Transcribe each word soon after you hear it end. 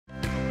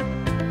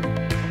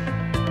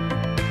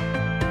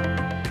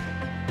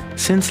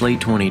Since late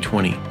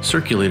 2020,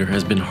 Circulator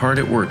has been hard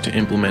at work to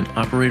implement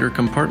operator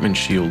compartment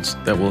shields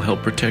that will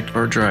help protect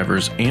our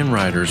drivers and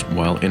riders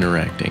while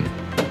interacting.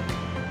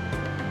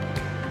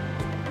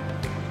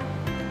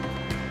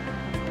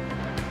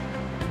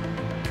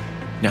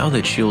 Now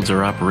that shields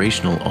are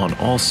operational on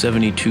all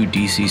 72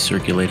 DC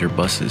Circulator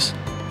buses,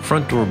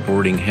 front door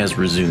boarding has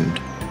resumed.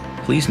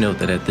 Please note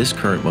that at this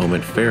current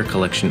moment, fare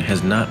collection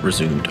has not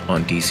resumed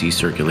on DC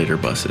Circulator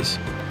buses.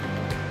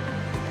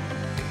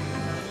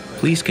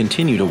 Please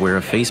continue to wear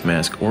a face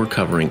mask or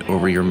covering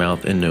over your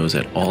mouth and nose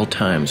at all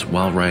times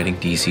while riding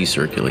DC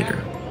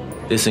Circulator.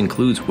 This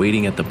includes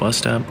waiting at the bus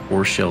stop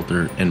or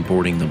shelter and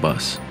boarding the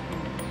bus.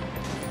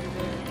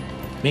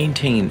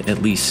 Maintain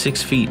at least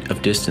 6 feet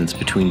of distance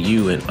between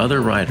you and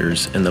other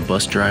riders and the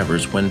bus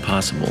drivers when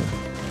possible.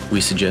 We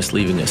suggest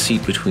leaving a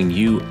seat between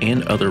you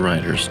and other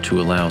riders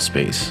to allow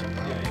space.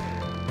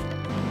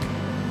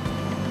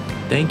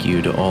 Thank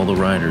you to all the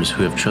riders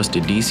who have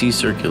trusted DC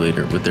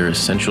Circulator with their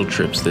essential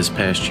trips this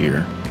past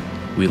year.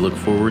 We look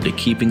forward to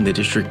keeping the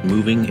district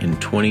moving in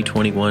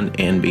 2021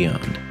 and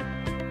beyond.